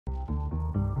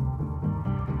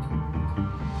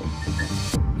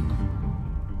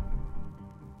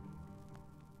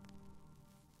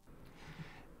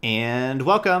And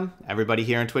welcome everybody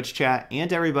here in Twitch chat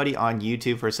and everybody on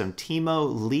YouTube for some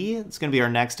Teemo Lee. It's going to be our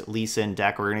next Lee Sin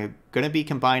deck. We're going to be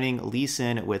combining Lee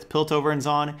Sin with Piltover and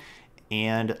Zaun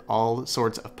and all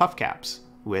sorts of Puffcaps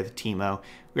with Teemo.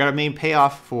 We got our main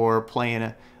payoff for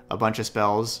playing a bunch of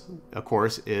spells, of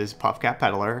course, is Puffcap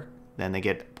Peddler. Then they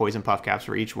get poison Puffcaps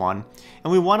for each one.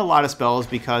 And we want a lot of spells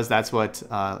because that's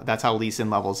how Lee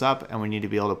Sin levels up, and we need to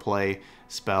be able to play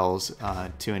spells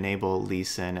to enable Lee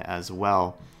Sin as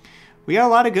well. We got a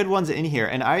lot of good ones in here,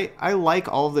 and I like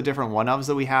all of the different one-ofs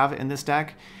that we have in this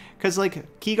deck. Because,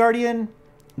 like, Key Guardian,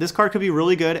 this card could be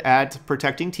really good at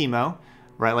protecting Teemo,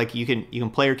 right? Like, you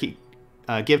can play your key,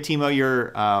 give Teemo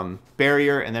your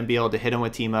barrier, and then be able to hit him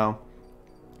with Teemo.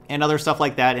 And other stuff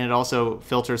like that, and it also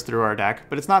filters through our deck,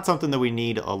 but it's not something that we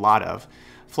need a lot of.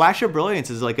 Flash of Brilliance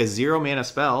is like a 0-mana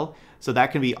spell, so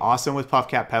that can be awesome with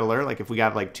Puffcap Peddler. Like if we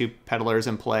got like 2 Peddlers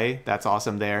in play, that's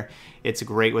awesome there. It's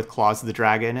great with Claws of the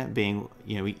Dragon, being,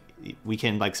 you know, we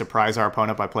can like surprise our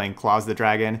opponent by playing Claws of the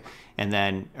Dragon, and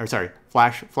then, or sorry,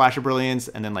 Flash of Brilliance,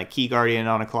 and then like Key Guardian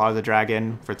on a Claw of the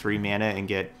Dragon for 3 mana and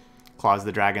get Claws of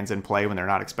the Dragons in play when they're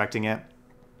not expecting it.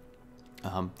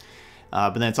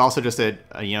 But then it's also just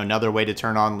another way to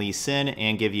turn on Lee Sin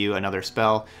and give you another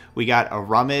spell. We got a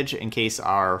Rummage in case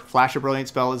our Flash of Brilliant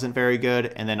spell isn't very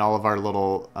good, and then all of our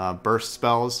little burst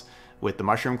spells with the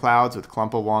Mushroom Clouds, with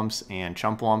Clump-o-Wumps and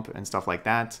Chump-Wump and stuff like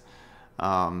that.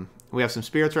 We have some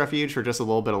Spirit's Refuge for just a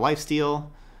little bit of lifesteal.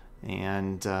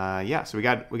 And yeah, so we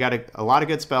got a lot of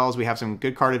good spells. We have some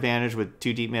good card advantage with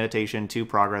 2 Deep Meditation, 2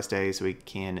 Progress Days, so we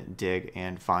can dig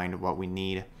and find what we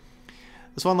need.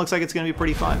 This one looks like it's going to be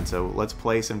pretty fun, so let's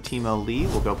play some Teemo Lee.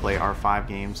 We'll go play our 5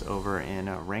 games over in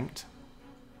Ranked.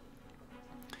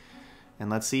 And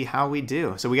let's see how we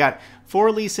do. So we got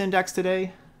 4 Lee Sin decks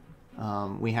today.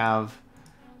 We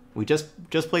just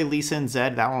played Lee Sin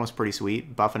Zed. That one was pretty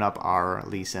sweet, buffing up our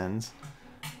Lee Sins.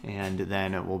 And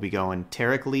then we'll be going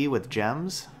Taric Lee with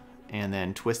Gems, and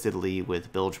then Twisted Lee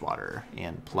with Bilgewater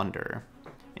and Plunder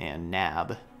and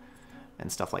Nab and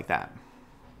stuff like that.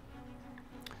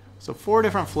 So 4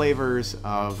 different flavors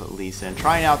of Lee Sin.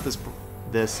 Trying out this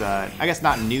I guess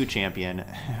not new champion,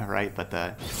 right? But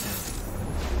the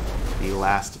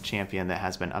last champion that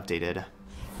has been updated.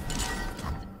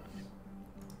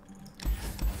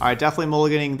 All right, definitely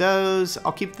mulliganing those.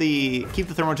 I'll keep the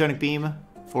Thermogenic Beam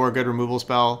for a good removal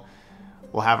spell.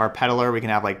 We'll have our Peddler. We can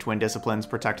have like Twin Disciplines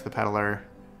protect the Peddler.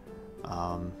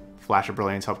 Flash of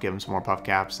Brilliance help give him some more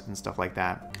Puffcaps and stuff like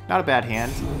that. Not a bad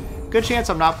hand. Good chance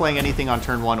I'm not playing anything on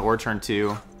turn 1 or turn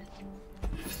 2.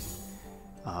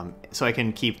 So I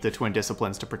can keep the Twin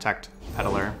Disciplines to protect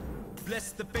Peddler.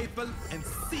 Bless the faithful and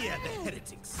sear the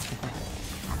heretics.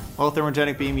 Well,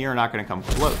 Thermogenic Beam, you're not going to come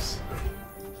close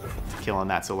to killing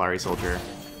that Solari Soldier.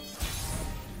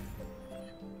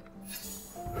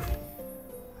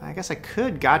 I guess I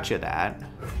could gotcha that.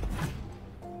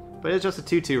 But it's just a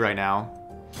 2-2 right now.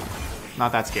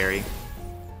 Not that scary.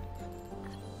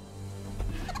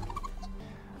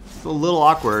 It's a little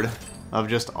awkward of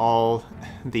just all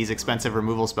these expensive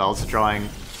removal spells drawing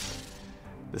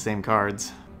the same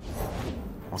cards.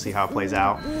 We'll see how it plays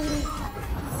out.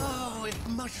 Oh, if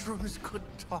mushrooms could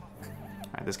talk.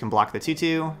 Alright, this can block the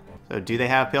 2-2. So do they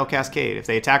have Pale Cascade? If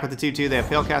they attack with the 2-2, they have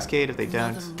Pale Cascade. If they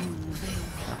don't...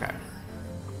 Okay.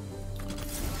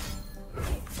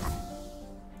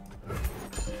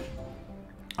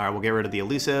 Alright, we'll get rid of the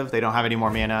Elusive. They don't have any more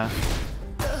mana.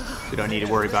 We don't need to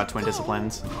worry about Twin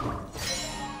Disciplines.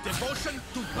 Devotion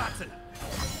to battle.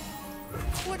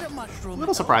 A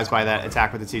little surprised by that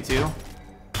attack with the 2-2.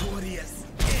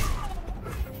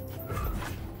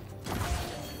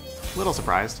 A little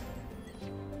surprised.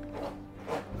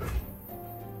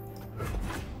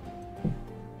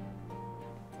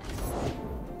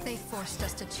 They forced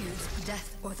us to choose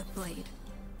death or the blade.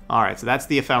 Alright, so that's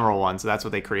the ephemeral one, so that's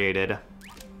what they created.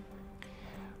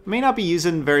 May not be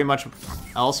using very much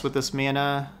else with this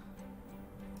mana.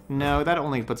 No, that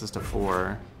only puts us to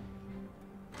 4.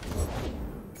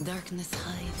 Darkness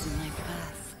hides in my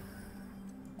path.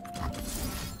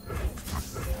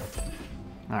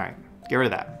 Alright, get rid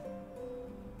of that.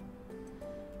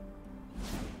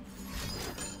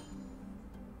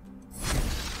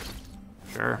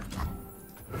 Sure.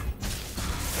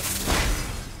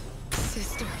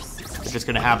 Sisters. They're just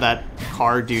gonna have that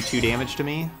card do 2 damage to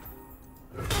me.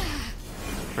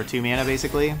 For 2 mana,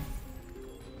 basically.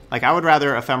 Like, I would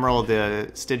rather Ephemeral the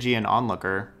Stygian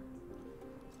Onlooker,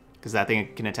 because that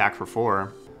thing can attack for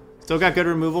 4. Still got good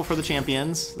removal for the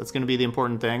champions. That's going to be the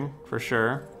important thing, for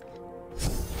sure.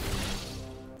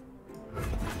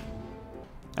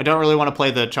 I don't really want to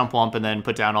play the Chump Wump and then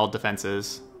put down all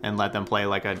defenses and let them play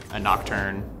like a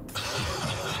Nocturne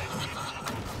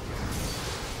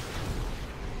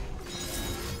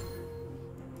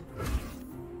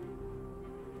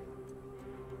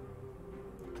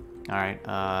Alright,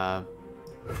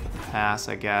 pass,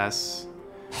 I guess.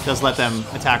 Does let them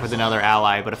attack with another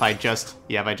ally, but if I just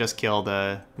kill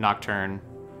the Nocturne,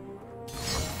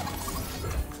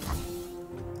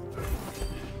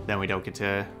 then we don't get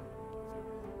to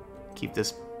keep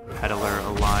this Peddler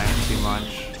alive too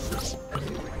much.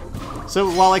 So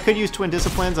while I could use Twin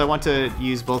Disciplines, I want to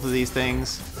use both of these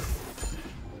things.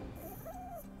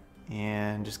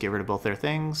 And just get rid of both their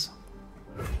things.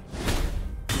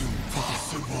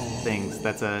 Things,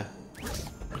 that's a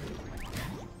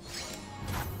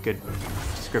good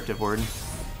descriptive word.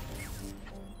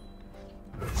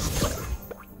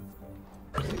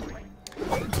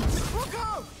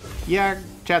 Yeah,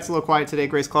 chat's a little quiet today,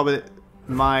 Grace Club, but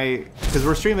because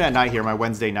we're streaming at night here, my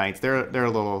Wednesday nights, they're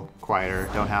a little quieter.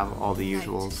 Don't have all the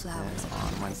usuals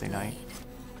on Wednesday night.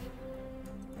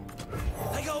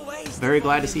 Very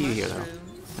glad to see you here, though.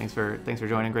 Thanks for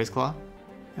joining, Grace Claw.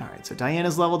 All right, so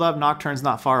Diana's leveled up. Nocturne's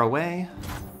not far away.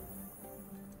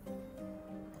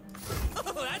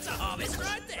 Oh, that's a harvest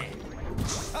right there.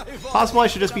 Possible I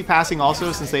should just be passing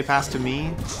also, since they passed to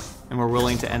me, and we're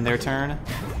willing to end their turn.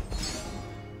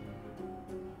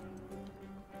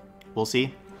 We'll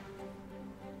see.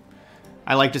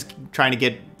 I like just trying to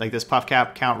get like this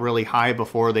Puffcap count really high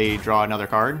before they draw another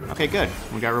card. Okay, good.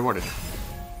 We got rewarded.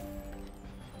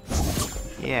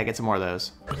 Yeah, get some more of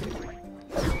those.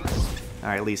 All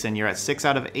right, Lee Sin, you're at 6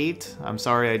 out of 8. I'm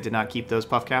sorry I did not keep those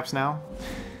Puffcaps now.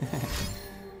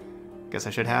 Guess I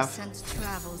should have. Sense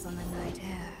travels on the night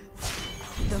air.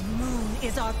 The moon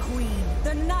is our queen.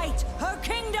 The night, her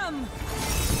kingdom.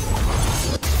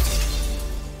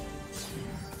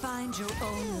 Find your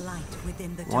own light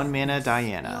within the 1 mana,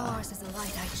 Diana. Yours is the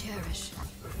light I cherish,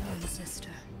 moon sister.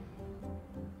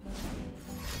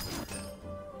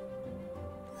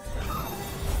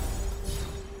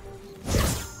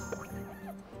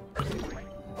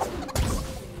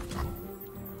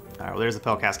 All right, well, there's the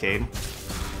Pel Cascade.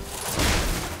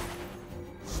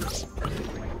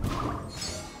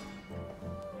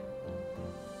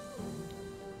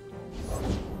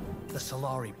 The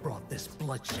Solari brought this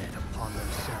bloodshed upon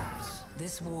themselves.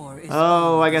 This war is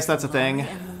Oh, I guess that's a thing.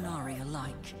 and Lunari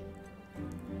alike.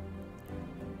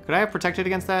 Could I have protected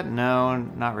against that? No,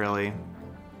 not really.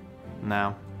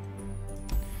 No.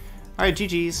 All right,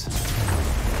 GG's.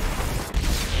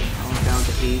 I'm down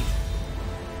to 8.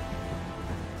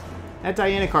 That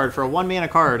Diana card for a 1 mana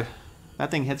card.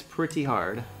 That thing hits pretty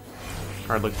hard.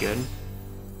 Card looked good.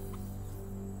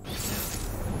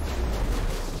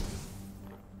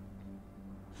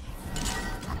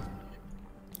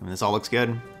 I mean, this all looks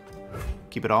good.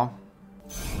 Keep it all.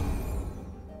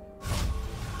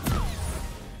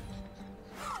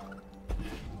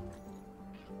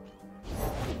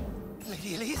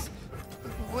 Lady Elise,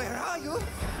 where are you?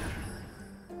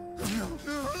 No, no,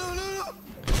 no, no, no.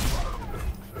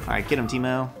 Alright, get him,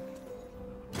 Teemo.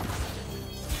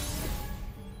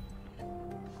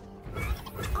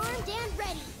 Armed and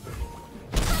ready.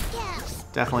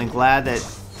 Puffcap. Definitely glad that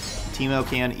Teemo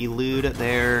can elude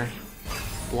their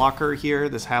blocker here.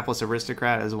 This hapless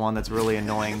aristocrat is one that's really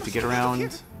annoying to get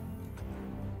around.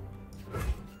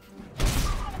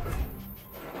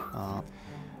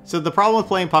 So the problem with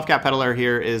playing Puffcap Peddler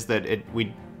here is that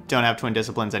we don't have Twin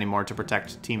Disciplines anymore to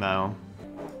protect Teemo.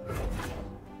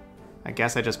 I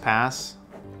guess I just pass.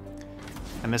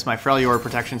 I missed my Freljord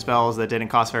protection spells that didn't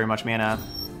cost very much mana.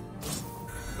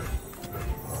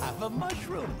 Have a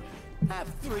mushroom. Have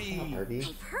 3.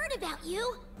 I've heard about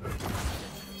you.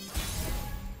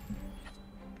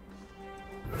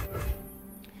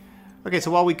 Okay,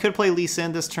 so while we could play Lee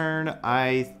Sin this turn,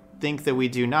 I think that we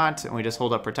do not, and we just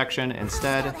hold up protection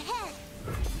instead.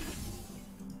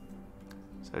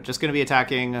 So just going to be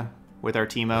attacking with our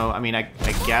Teemo. I mean, I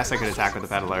guess I could attack with the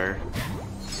Peddler,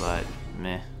 but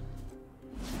meh.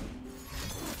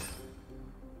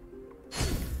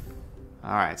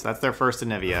 Alright, so that's their first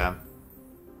Anivia.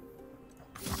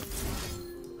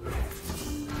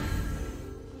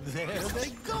 There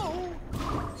they go.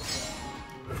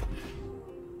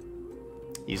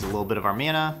 Use a little bit of our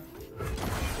mana.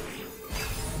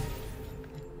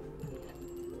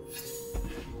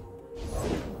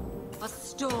 A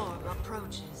storm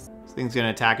approaches. This thing's going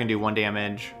to attack and do 1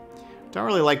 damage. Don't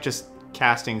really like just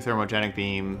casting Thermogenic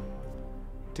Beam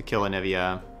to kill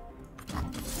Anivia.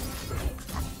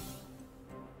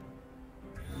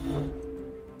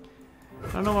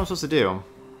 I don't know what I'm supposed to do.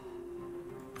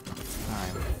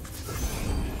 Alright.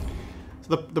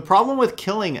 So the problem with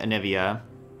killing Anivia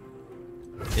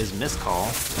is miscall.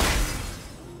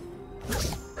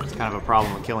 It's kind of a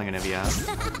problem with killing Anivia.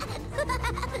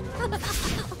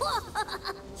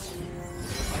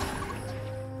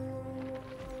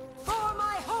 For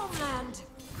my homeland.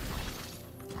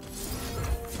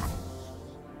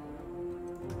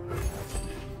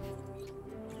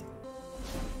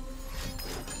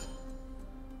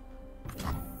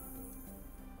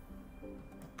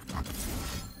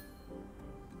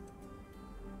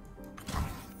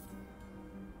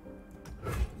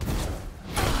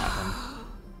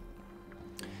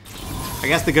 I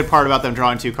guess the good part about them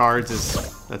drawing 2 cards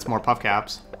is that's more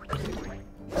Puffcaps.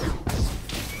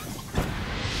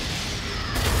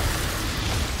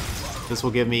 This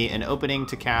will give me an opening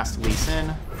to cast Lee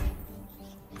Sin.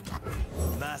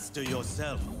 Master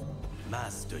yourself,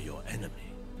 master your enemy.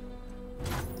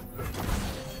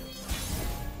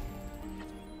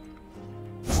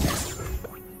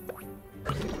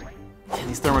 Man,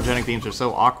 these thermogenic beams are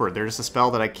so awkward. They're just a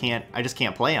spell that I just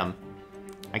can't play them.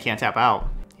 I can't tap out.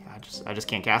 Yeah, I just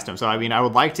can't cast them. So I mean, I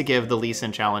would like to give the Lee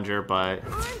Sin Challenger, but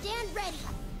Armed and ready.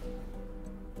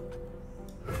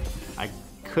 I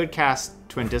could cast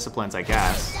Twin Disciplines, I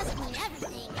guess. Doesn't mean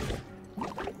everything.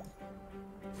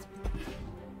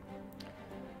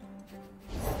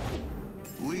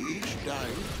 We each died,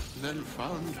 then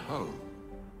found home.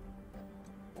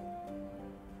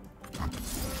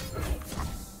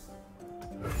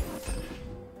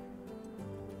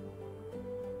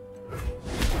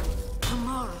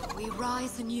 Tomorrow we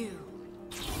rise anew.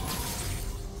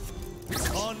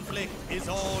 Conflict is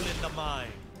all in the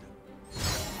mind.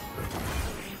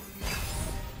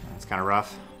 It's kind of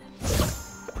rough.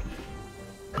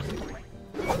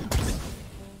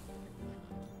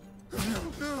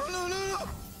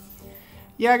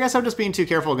 Yeah, I guess I'm just being too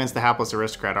careful against the Hapless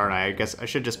Aristocrat, aren't I? I guess I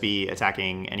should just be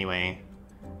attacking anyway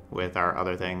with our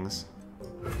other things.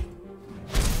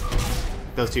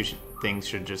 Those two things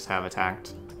should just have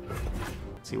attacked.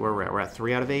 Let's see where we're at. We're at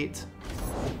 3 out of 8.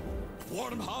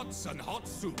 Warm hearts and hot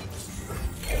soups.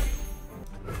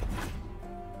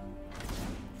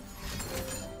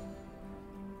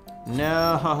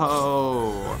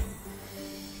 No!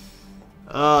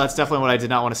 Oh, that's definitely what I did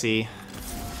not want to see.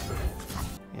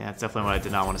 Yeah, that's definitely what I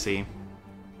did not want to see.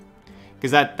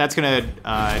 Because that's going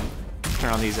to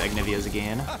turn on these Agnivias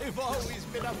again. I've always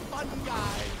been a fun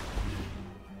guy.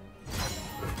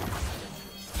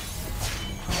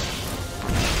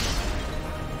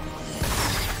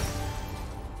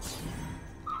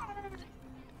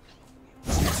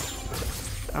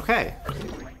 Okay.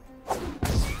 I'll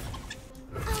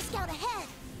scout ahead.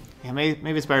 Yeah, maybe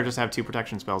it's better just to have 2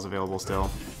 protection spells available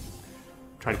still.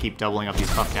 Try to keep doubling up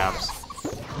these Puffcaps.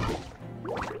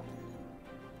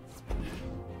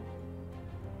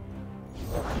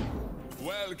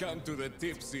 Welcome to the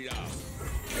tipsy hour.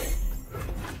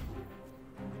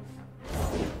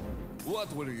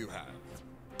 What will you have?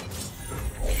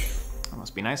 That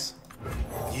must be nice.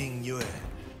 Ying Yue,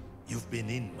 you've been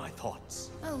in my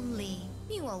thoughts. Oh, Lee,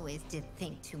 you always did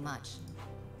think too much.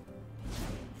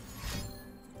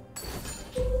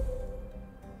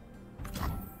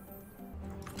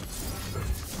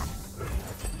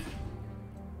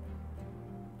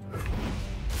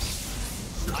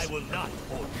 I will not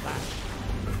hold back.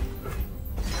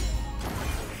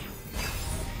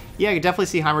 Yeah, I could definitely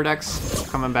see Heimerdex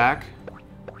coming back.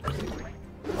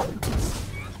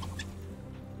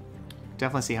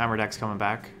 Definitely see Heimerdex coming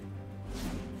back.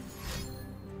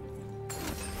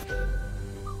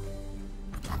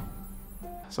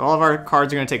 So all of our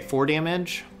cards are going to take 4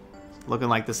 damage. Looking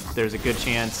like this, there's a good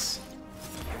chance.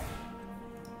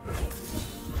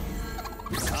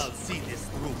 I'll see this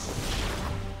through.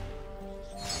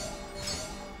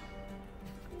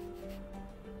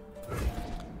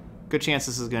 Good chance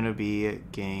this is going to be a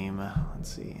game.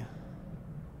 Let's see.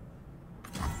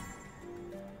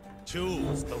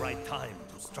 Choose the right time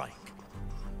to strike.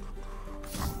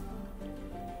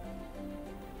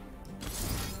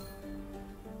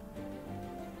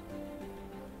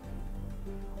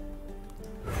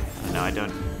 No, I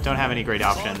don't have any great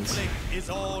options. Conflict is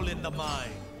all in the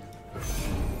mind.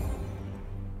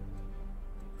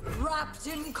 Wrapped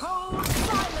in cold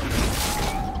silence.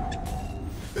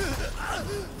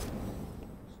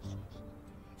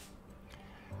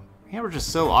 Yeah, we're just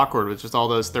so awkward with just all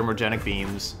those thermogenic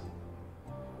beams.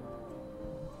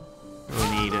 We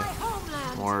need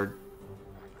more.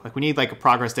 Like, we need like a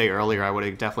progress day earlier. I would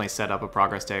have definitely set up a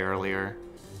progress day earlier.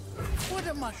 Would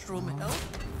a mushroom help?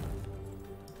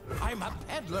 I'm a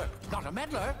peddler, not a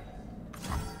meddler.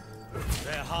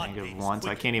 Their I heart think of beats once.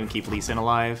 I quick. can't even keep Lee Sin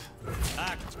alive.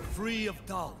 Act free of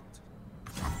doubt.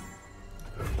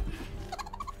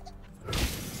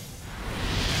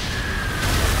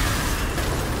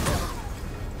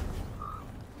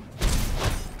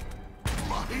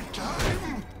 My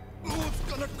time. Who's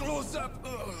gonna close up?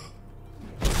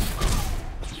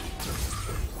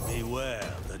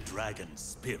 Beware the dragon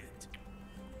spirit.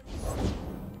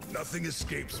 Nothing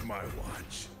escapes my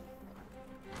watch.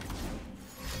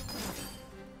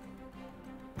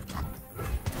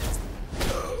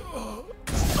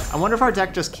 I wonder if our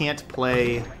deck just can't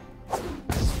play.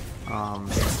 I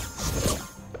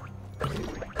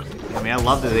mean, mean, I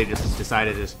love that they just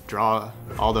decided to just draw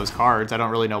all those cards. I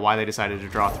don't really know why they decided to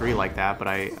draw 3 like that, but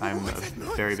I'm a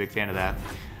very big fan of that.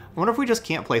 I wonder if we just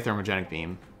can't play Thermogenic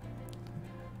Beam.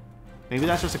 Maybe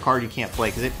that's just a card you can't play,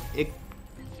 because it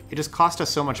just cost us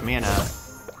so much mana,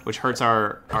 which hurts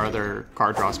our other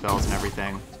card draw spells and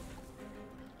everything.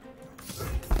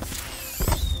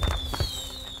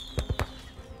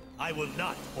 I will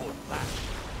not hold back.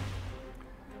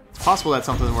 It's possible that's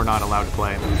something we're not allowed to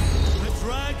play. The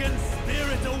dragon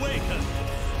spirit awakens.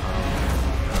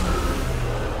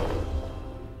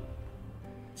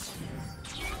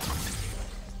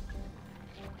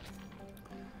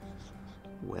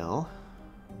 Well,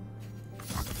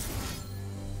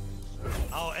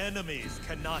 Our enemies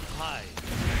cannot hide.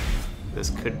 this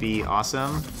could be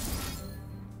awesome.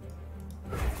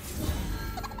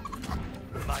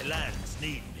 My lands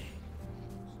need me.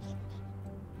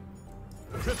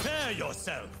 Prepare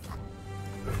yourself.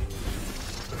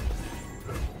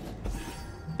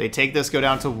 They take this, go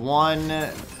down to 1.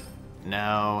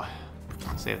 No.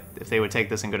 Say if they would take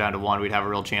this and go down to 1, we'd have a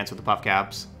real chance with the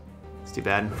Puffcaps. It's too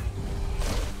bad.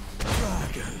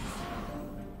 Dragon.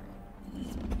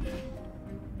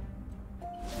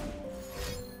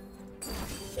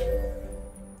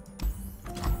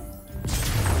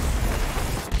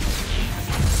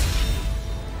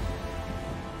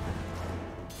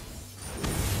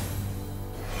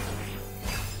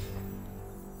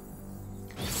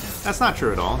 That's not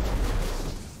true at all.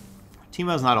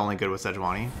 Teemo's not only good with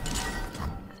Sejuani.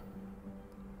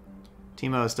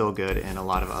 Teemo is still good in a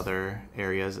lot of other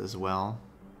areas as well.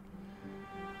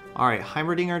 Alright,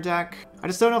 Heimerdinger deck. I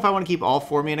just don't know if I want to keep all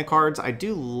 4 mana cards. I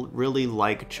do really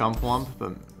like Chump-Wump,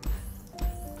 but...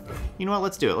 You know what,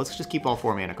 let's do it. Let's just keep all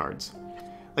 4 mana cards.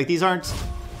 Like, these aren't...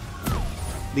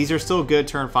 These are still good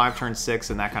turn 5, turn 6,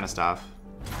 and that kind of stuff.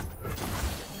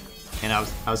 And I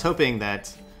was hoping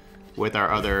that with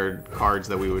our other cards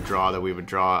that we would draw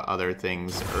other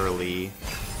things early.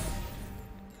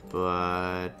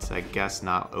 But I guess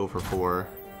not over 4.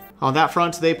 On that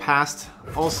front, they passed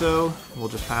also. We'll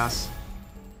just pass.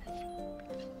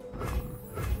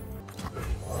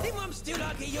 I'm still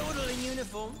like a yodel in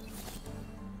uniform.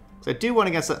 So I do want,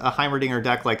 against a Heimerdinger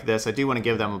deck like this, I do want to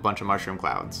give them a bunch of Mushroom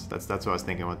Clouds. That's what I was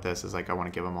thinking with this, is like I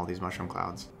want to give them all these Mushroom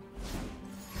Clouds.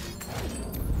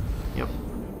 Yep.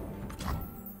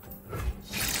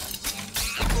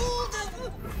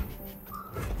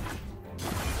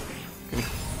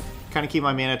 Kind of keep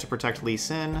my mana to protect Lee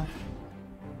Sin.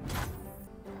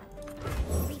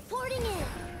 Reporting in.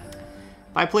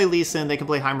 If I play Lee Sin, they can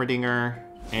play Heimerdinger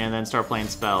and then start playing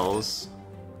spells.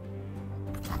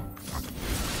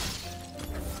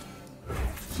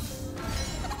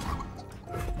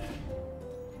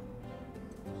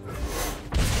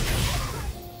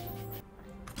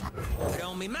 Put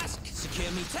on me mask, secure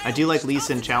me tail. I do like Lee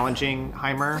Sin challenging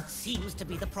Heimer. Seems to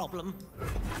be the problem.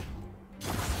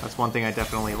 That's one thing I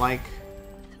definitely like.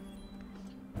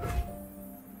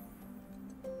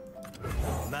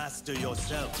 Master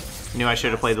yourself. Knew I should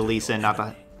have played the Lee Sin, not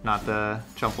the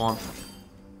Chump-Wump.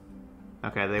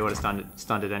 Okay, they would have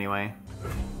stunned it anyway.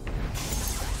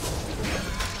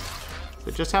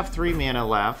 But just have 3 mana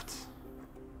left.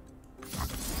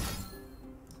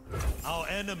 Our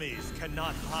enemies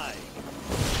cannot hide.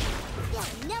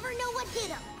 You'll never know what hit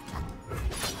 'em.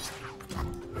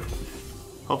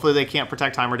 Hopefully they can't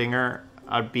protect Heimerdinger.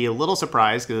 I'd be a little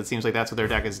surprised, because it seems like that's what their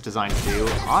deck is designed to do.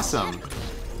 Awesome!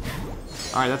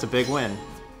 Alright, that's a big win.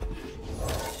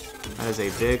 That is a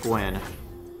big win.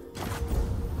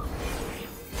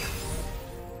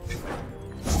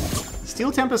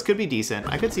 Steel Tempest could be decent.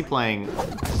 I could see playing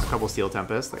a couple Steel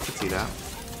Tempests. I could see that.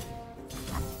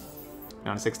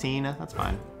 Down to 16? That's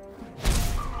fine.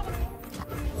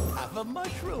 Have a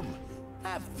mushroom.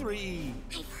 Have 3.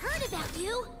 I've heard about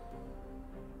you.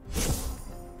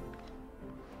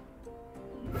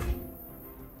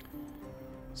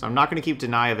 So I'm not going to keep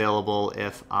Deny available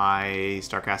if I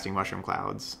start casting Mushroom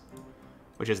Clouds,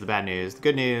 which is the bad news. The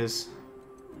good news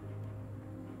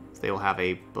is they will have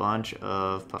a bunch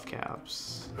of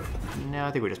Puffcaps. No,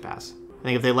 I think we just pass. I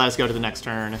think if they let us go to the next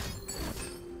turn,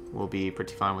 we'll be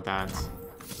pretty fine with that.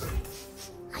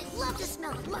 I love to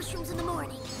smell mushrooms in the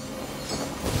morning.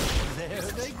 There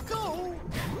they go.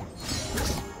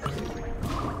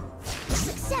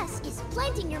 Success is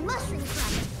planting your mushrooms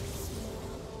right.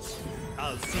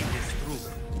 I'll see this through.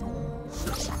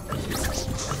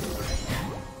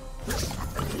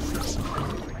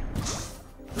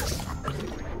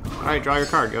 Alright, draw your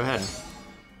card. Go ahead.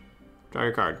 Draw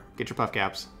your card. Get your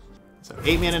Puffcaps. So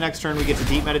 8 mana next turn. We get to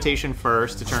Deep Meditation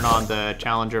first to turn on the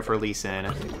Challenger for Lee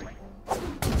Sin.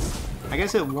 I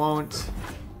guess it won't...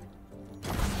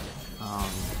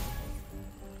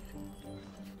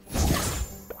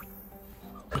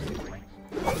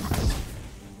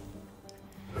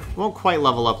 Won't quite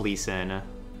level up Lee Sin.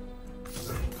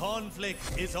 Conflict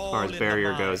is all As far as in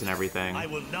barrier the goes mind. and everything. I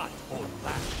will not hold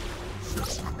back.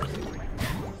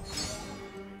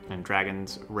 And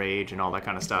Dragon's Rage and all that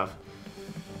kind of stuff.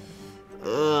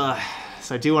 Ugh.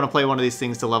 So I do want to play one of these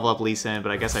things to level up Lee Sin,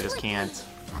 but I guess I just can't.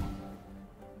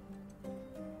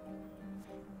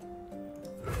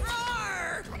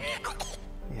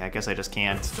 Yeah, I guess I just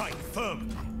can't. Strike firm.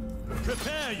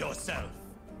 Prepare yourself.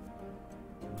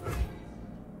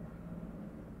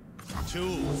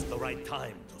 Choose the right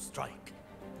time to strike.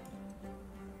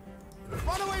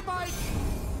 Runaway bike!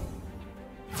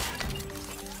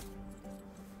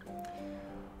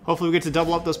 Hopefully we get to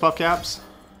double up those Puffcaps.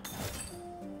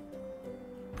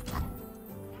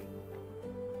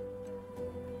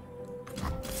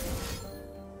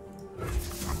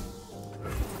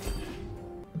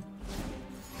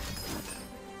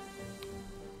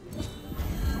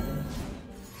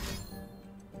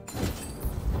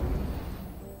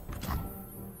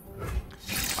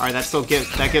 Alright,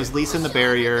 that gives Lee Sin the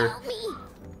barrier.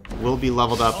 Will be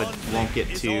leveled up, but won't get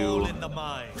to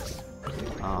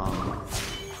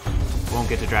won't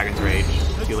get to Dragon's Rage.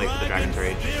 Too late for the Dragon's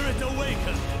Rage.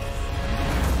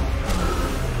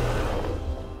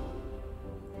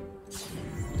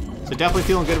 So definitely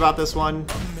feeling good about this one.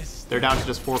 They're down to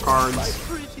just 4 cards.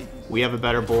 We have a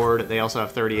better board. They also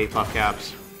have 38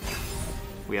 Puffcaps.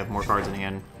 We have more cards in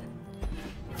hand.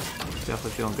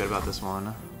 Definitely feeling good about this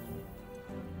one.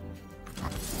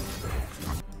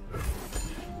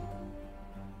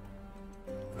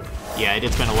 Yeah, I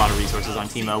did spend a lot of resources on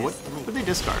Teemo. What did they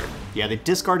discard? Yeah, they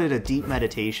discarded a Deep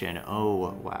Meditation.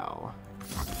 Oh, wow.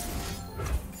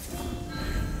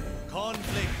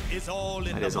 Conflict is all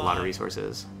in That is a lot of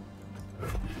resources.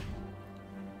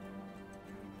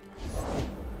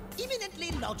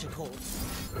 Eminently logical.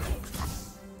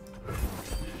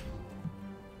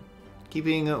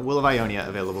 Keeping Will of Ionia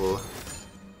available.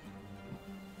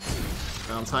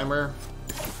 Round timer.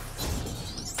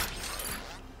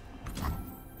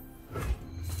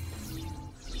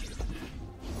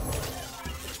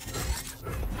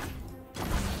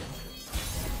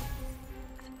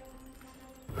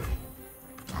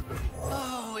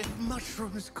 Oh, if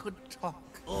mushrooms could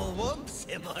talk. Oh, whoops,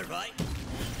 am I right?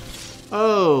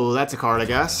 Oh, that's a card, I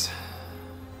guess.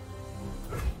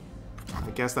 I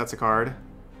guess that's a card.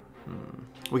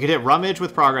 We could hit Rummage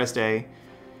with Progress Day,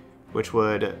 which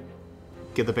would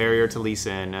give the barrier to Lee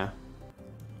Sin.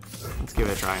 Let's give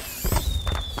it a try.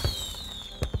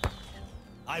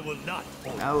 I will not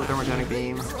hold Oh, Thermogenic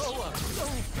Beam.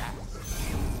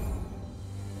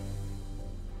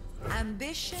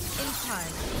 Ambition in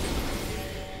time.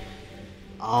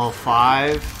 Oh,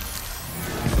 5.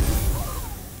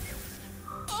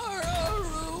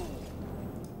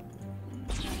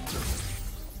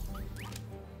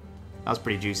 That was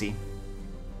pretty juicy.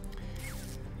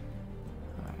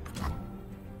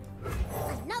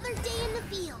 Another day in the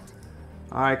field.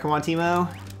 Alright, come on, Teemo.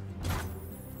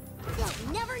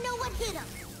 They'll never know what hit them.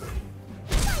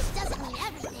 Size doesn't mean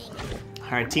everything.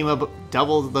 Alright, Teemo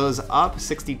doubled those up,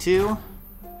 62.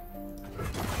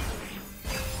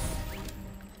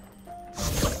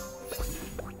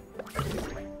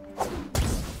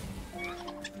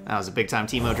 That was a big time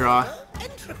Teemo draw.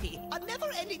 Entropy, a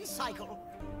never-ending cycle.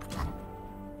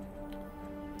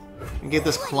 And get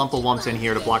this clump of lumps in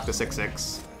here to block the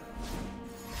 6/6.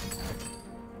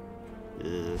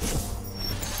 Ugh.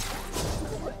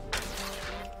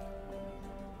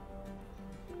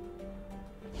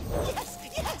 Yes,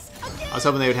 yes, again. I was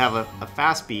hoping they would have a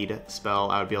fast speed spell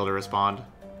I would be able to respond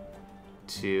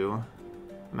to.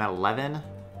 I'm at 11.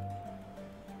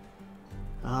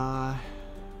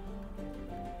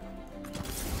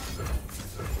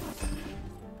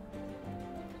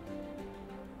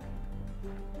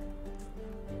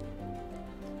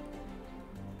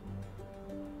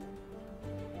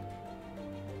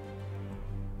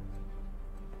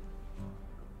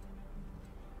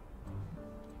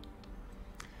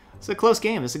 It's a close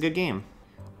game. It's a good game.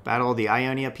 Battle of the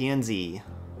Ionia PNZ.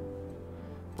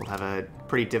 We'll have a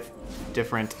pretty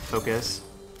different focus.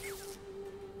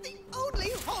 The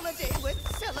only holiday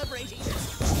worth celebrating.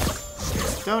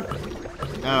 Don't...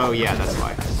 Oh, yeah, that's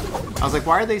why. I was like,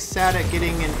 why are they sad at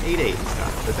getting an 8/8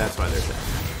 stuff? But that's why they're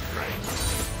sad. Right.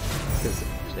 Because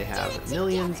they have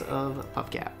millions of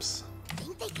Puffcaps.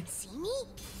 Think they can see me?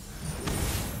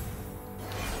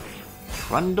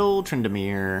 Trundle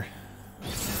Tryndamere.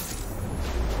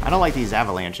 I don't like these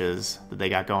avalanches that they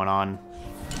got going on.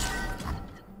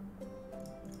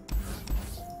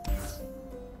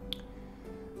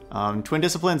 Twin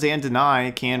Disciplines and Deny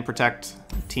can protect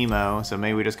Teemo, so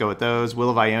maybe we just go with those. Will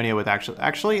of Ionia with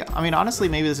actually, I mean, honestly,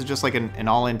 maybe this is just like an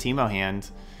all-in Teemo hand.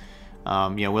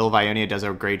 You know, Will of Ionia does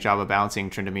a great job of balancing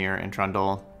Tryndamere and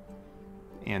Trundle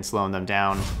and slowing them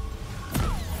down.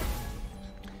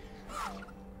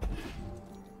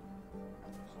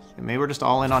 And maybe we're just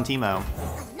all in on Teemo.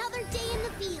 Another day in the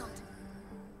field.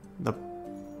 The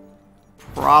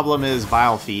problem is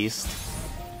Vile Feast.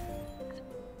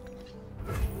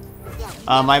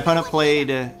 My opponent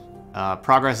played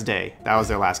Progress Day. That was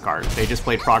their last card. They just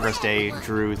played Progress Day,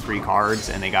 drew 3 cards,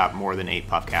 and they got more than 8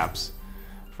 Puffcaps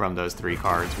from those 3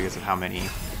 cards because of how many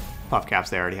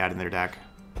Puffcaps they already had in their deck.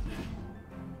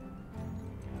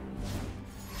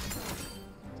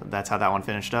 So that's how that one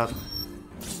finished up.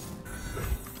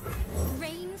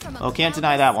 Oh, can't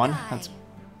deny that one. That's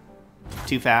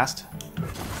too fast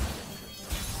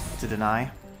to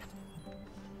deny.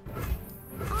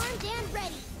 Armed and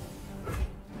ready.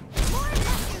 More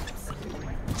lessons.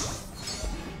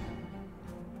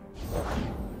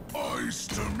 Ice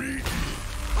to meet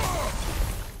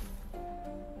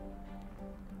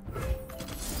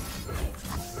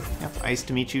Yep, ice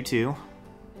to meet you too.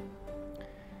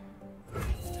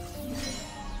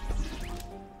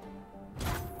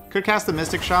 Could cast the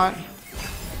Mystic Shot.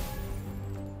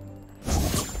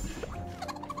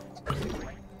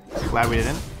 Glad we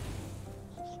didn't.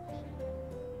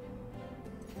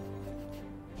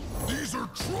 These are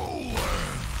troll lands.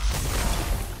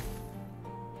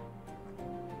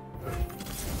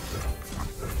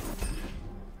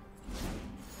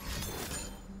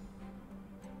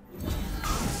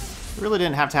 Really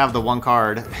didn't have to have the one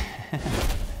card.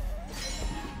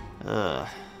 Ugh.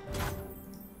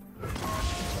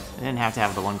 I didn't have to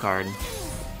have the one card.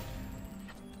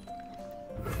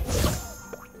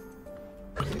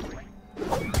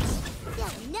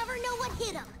 They'll never know what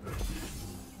hit them.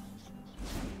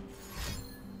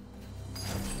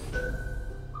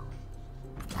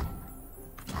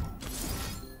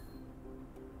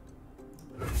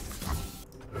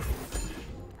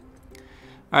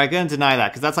 Alright, gonna deny that,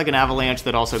 because that's like an avalanche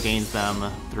that also gains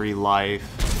them 3 life.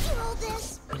 You hold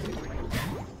this.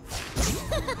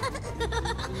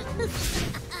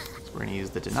 So we're gonna use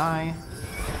the deny.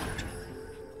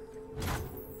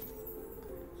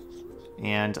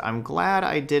 And I'm glad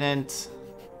I didn't...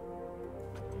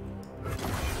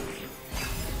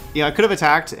 Yeah, I could have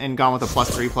attacked and gone with a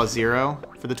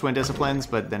 +3/+0 for the Twin Disciplines,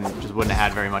 but then just wouldn't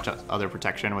have had very much other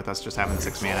protection with us just having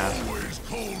 6 mana.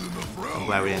 I'm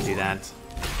glad we didn't do that.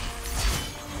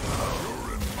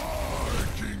 You're in my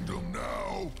kingdom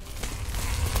now.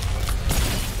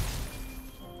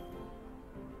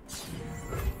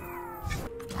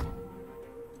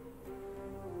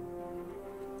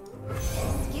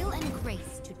 Skill and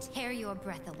grace to tear your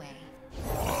breath away.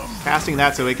 Casting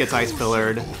that so it gets ice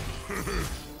pillared.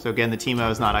 So again, the Teemo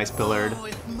is not ice pillared. Oh,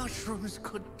 if mushrooms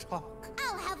could talk.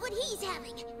 I'll have what he's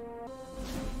having.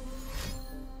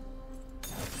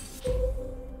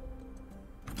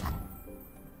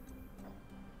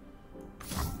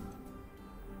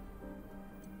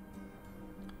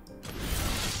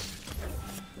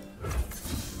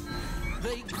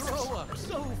 They grow up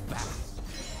so fast.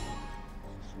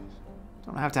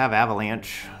 Don't have to have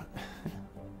avalanche.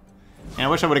 And I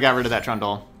wish I would have got rid of that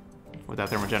Trundle with that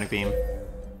thermogenic beam.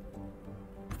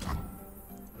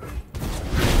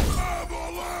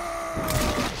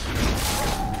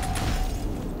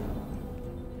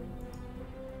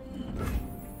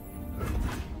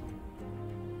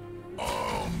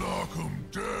 I'll knock 'em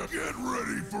dead. Get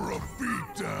ready for a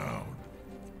beatdown.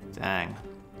 Dang.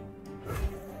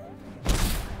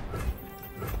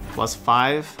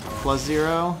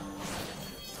 +5/+0.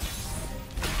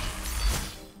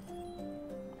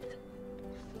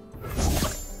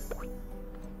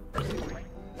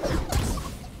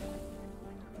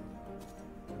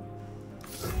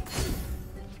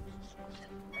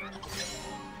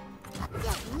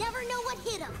 They'll never know what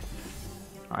hit them.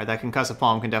 Alright, that Concussive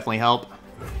Palm can definitely help.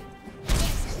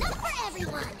 It's enough for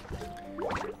everyone.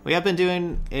 We have been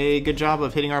doing a good job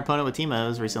of hitting our opponent with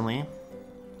Teemos recently.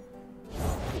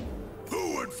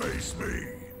 Who would face me?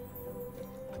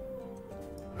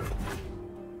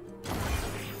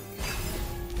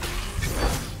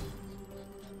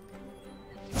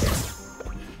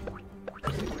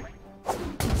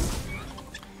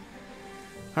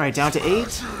 Alright, down to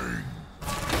 8.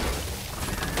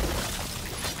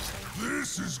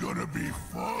 This is gonna be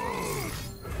fun.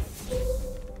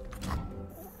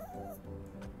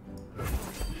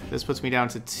 This puts me down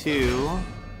to 2.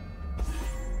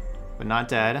 But not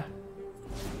dead.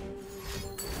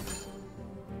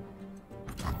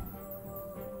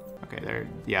 Okay,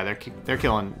 they're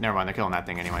killing. Never mind, they're killing that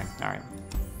thing anyway. All right.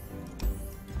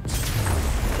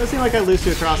 does seem like I lose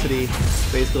to Atrocity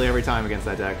basically every time against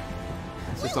that deck.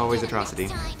 It's just always Atrocity.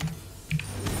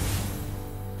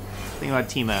 Thing about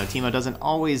Teemo, Teemo doesn't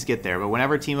always get there, but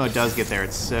whenever Teemo does get there,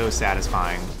 it's so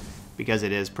satisfying because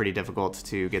it is pretty difficult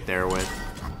to get there with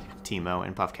Teemo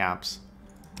and Puffcaps.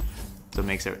 So it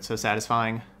makes it so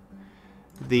satisfying.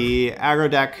 The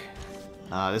aggro deck,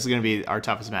 this is going to be our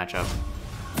toughest matchup.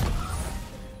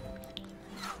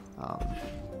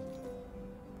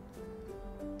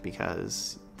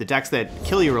 Because the decks that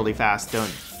kill you really fast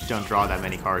don't draw that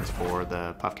many cards for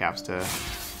the Puffcaps to.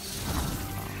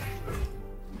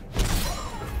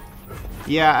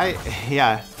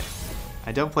 Yeah,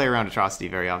 I don't play around Atrocity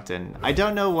very often. I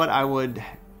don't know what I would,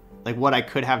 like, what I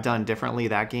could have done differently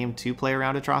that game to play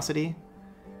around Atrocity.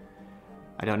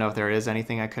 I don't know if there is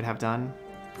anything I could have done.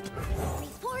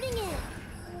 Reporting in.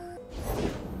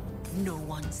 No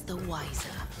one's the wiser.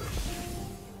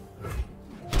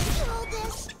 Hold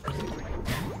this.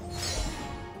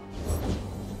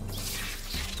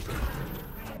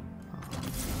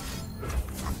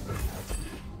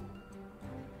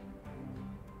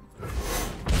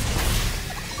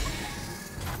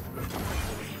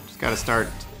 Got to start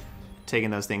taking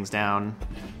those things down.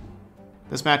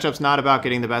 This matchup's not about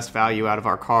getting the best value out of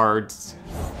our cards.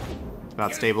 It's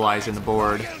about stabilizing the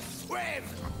board,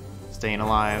 staying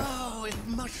alive. Oh, if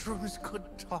mushrooms could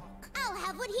talk. I'll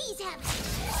have what he's having.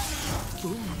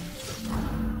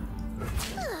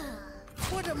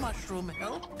 Would a mushroom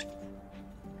help?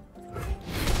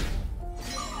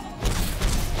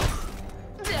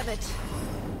 Damn it.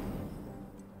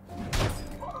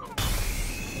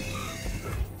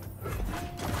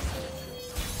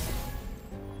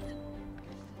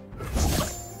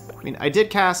 I mean, I did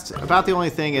cast, about the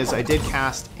only thing is I did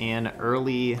cast an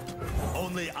early,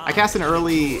 I cast an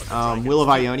early Will of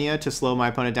Ionia to slow my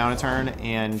opponent down a turn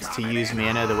and to use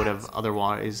mana that would have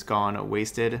otherwise gone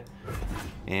wasted.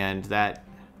 And that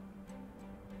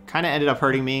kind of ended up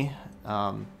hurting me,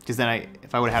 because then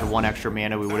if I would have had one extra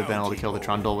mana, we would have been able to kill the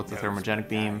Trundle with the Thermogenic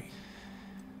Beam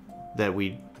that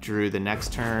we drew the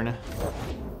next turn.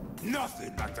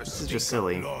 Nothing like the This is just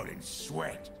silly. blood and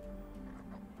sweat.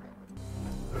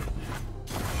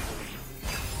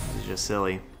 This is just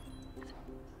silly.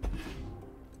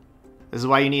 This is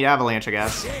why you need Avalanche, I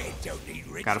guess. They don't need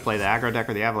Gotta play the aggro deck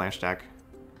or the Avalanche deck.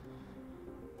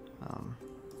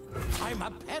 I'm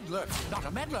a peddler, not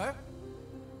a meddler.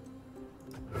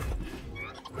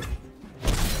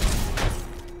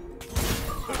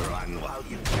 Run while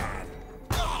you can.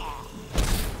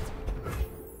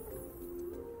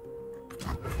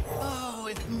 Oh,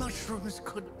 if mushrooms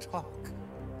could talk.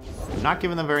 Not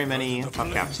giving them very many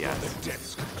Puffcaps yet. The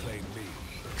depths can claim me,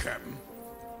 Captain.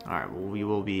 Alright, well, we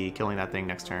will be killing that thing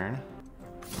next turn.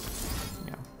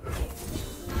 Yeah.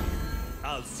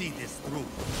 I'll see this through.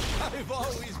 I've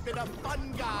always been a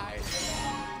fun guy.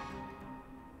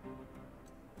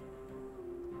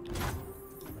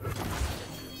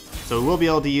 So we'll be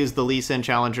able to use the Lee Sin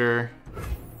Challenger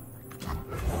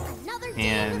Another day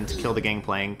and in the kill the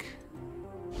Gangplank.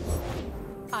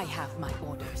 I have my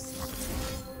orders.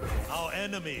 Our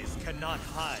enemies cannot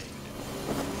hide.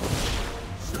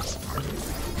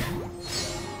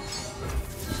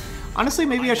 Honestly,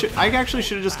 maybe I actually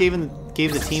should have just gave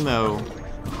the Teemo.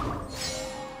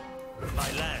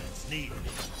 My lands need me.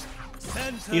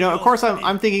 You know, of course,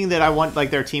 I'm thinking that I want like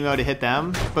their Teemo to hit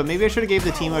them, but maybe I should have gave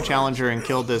the Teemo Challenger and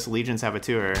killed this Legion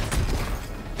Saboteur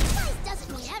Size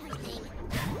doesn't mean everything.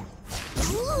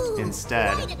 Ooh,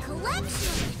 instead. quite a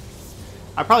collection.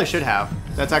 I probably should have.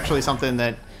 That's actually something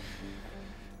that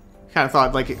kind of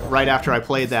thought like right after I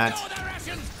played that.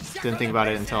 Didn't think about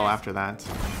it until after that.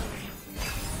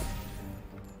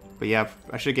 But yeah,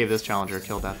 I should have gave this Challenger,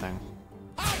 killed that thing.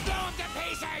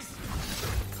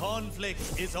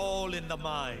 Conflict is all in the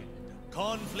mind.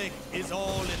 Conflict is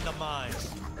all in the mind.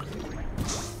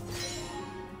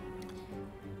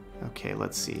 Okay,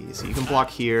 let's see. So you can block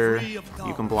here,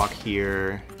 you can block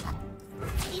here,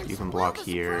 you can block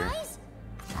here.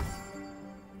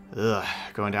 Ugh,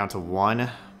 going down to 1.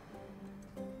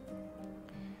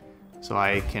 So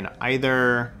I can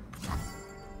either...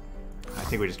 I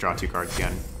think we just draw 2 cards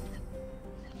again.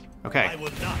 Okay. I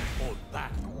will not hold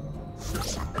back.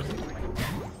 So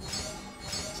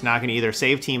now I can either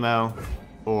save Teemo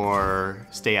or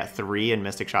stay at 3 and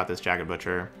Mystic Shot this Jagged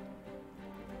Butcher.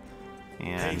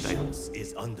 And Patience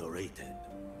is underrated.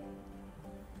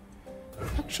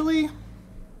 Actually,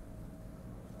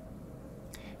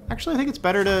 I think it's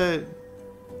better to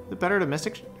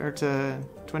Mystic or to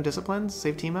Twin Disciplines,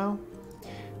 save Teemo.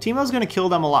 Teemo's gonna kill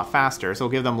them a lot faster, so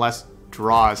it'll give them less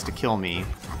draws to kill me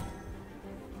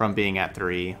from being at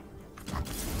 3.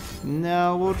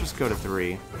 No, we'll just go to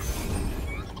 3.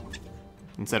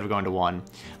 Instead of going to 1.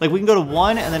 Like, we can go to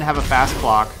 1 and then have a fast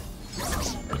clock.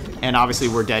 And obviously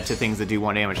we're dead to things that do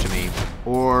 1 damage to me.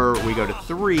 Or we go to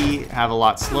 3, have a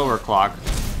lot slower clock.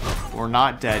 We're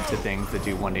not dead to things that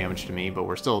do 1 damage to me, but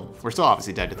we're still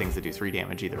obviously dead to things that do 3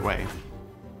 damage either way.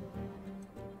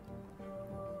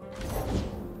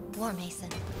 War Mason,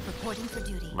 reporting for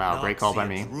duty. Wow, great call by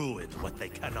me. Nazis ruin what they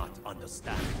cannot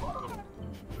understand.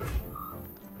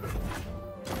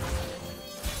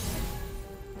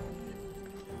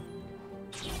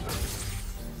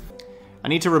 I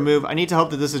need to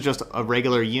hope that this is just a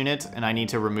regular unit, and I need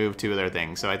to remove 2 of their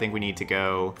things. So I think we need to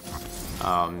go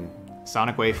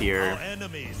Sonic Wave here. Our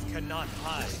enemies cannot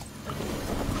hide.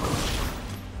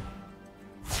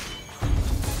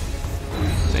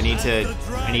 So I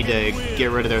need to get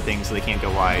rid of their things so they can't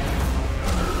go wide.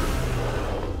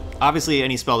 Obviously,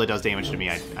 any spell that does damage to me,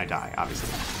 I die, obviously.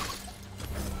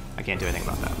 I can't do anything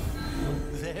about that.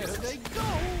 There they go.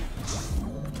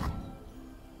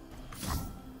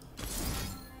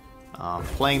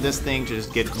 Playing this thing to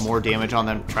just get more damage on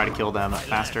them, try to kill them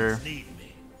faster. Need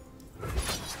me.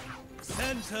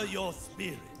 Center your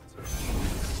spirit.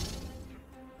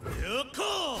 Here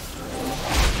come.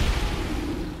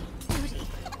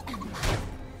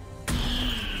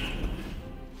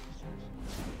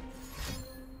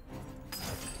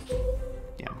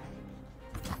 Yeah.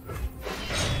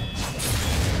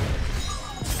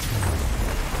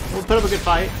 We'll put up a good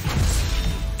fight.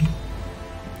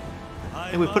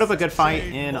 And we put up a good fight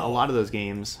in a lot of those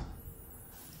games.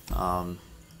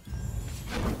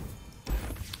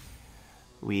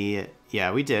 We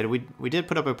did. We did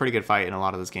put up a pretty good fight in a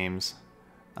lot of those games.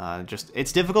 Just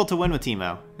it's difficult to win with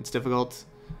Teemo. It's difficult,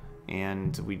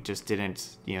 and we just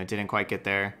didn't quite get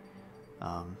there.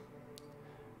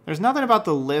 There's nothing about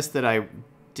the list that I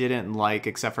didn't like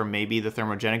except for maybe the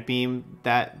thermogenic beam.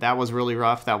 That was really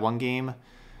rough, that one game.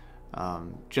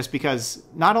 Just because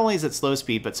not only is it slow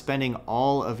speed, but spending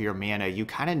all of your mana, you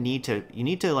kind of need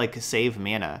to like save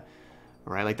mana,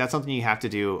 right? Like that's something you have to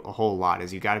do a whole lot.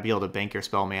 Is you got to be able to bank your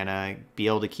spell mana, be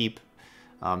able to keep,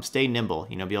 stay nimble,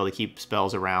 be able to keep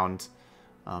spells around,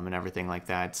 and everything like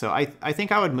that. So I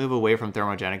think I would move away from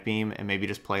thermogenic beam and maybe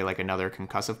just play like another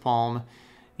concussive palm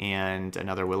and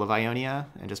another Will of Ionia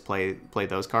and just play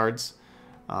those cards.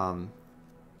 I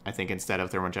think instead of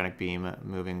thermogenic beam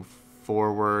moving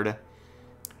forward.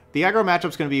 The aggro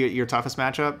matchup's going to be your toughest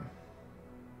matchup.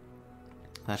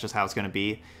 That's just how it's going to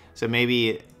be. So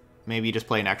maybe just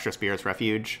play an extra Spirit's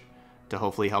Refuge to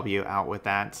hopefully help you out with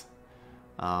that.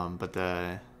 But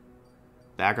the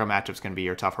aggro matchup's going to be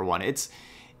your tougher one. It's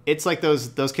like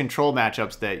those control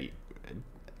matchups that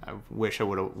I wish I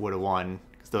would have won.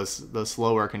 Those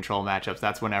slower control matchups.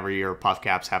 That's whenever your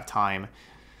Puffcaps have time.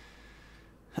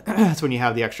 That's when you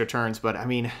have the extra turns. But I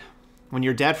mean, when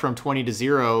you're dead from 20 to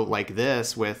 0 like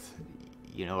this with,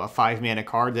 a 5-mana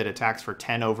card that attacks for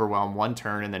 10 overwhelm one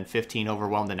turn and then 15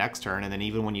 overwhelm the next turn, and then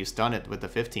even when you stun it with the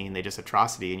 15, they just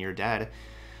atrocity and you're dead.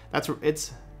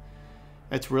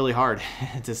 It's really hard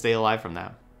to stay alive from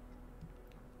that.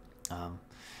 All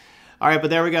right, but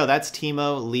there we go. That's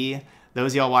Teemo Lee.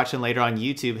 Those of y'all watching later on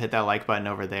YouTube, hit that like button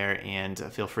over there and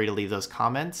feel free to leave those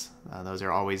comments. Those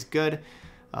are always good.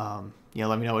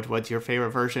 Let me know what's your favorite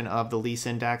version of the Lee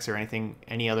Sin decks or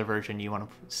any other version you want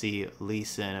to see Lee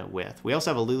Sin with. We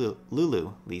also have a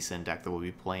Lulu Lee Sin deck that we'll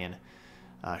be playing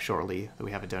shortly that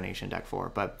we have a donation deck for.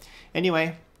 But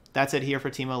anyway, that's it here for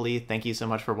Teemo Lee. Thank you so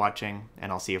much for watching,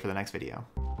 and I'll see you for the next video.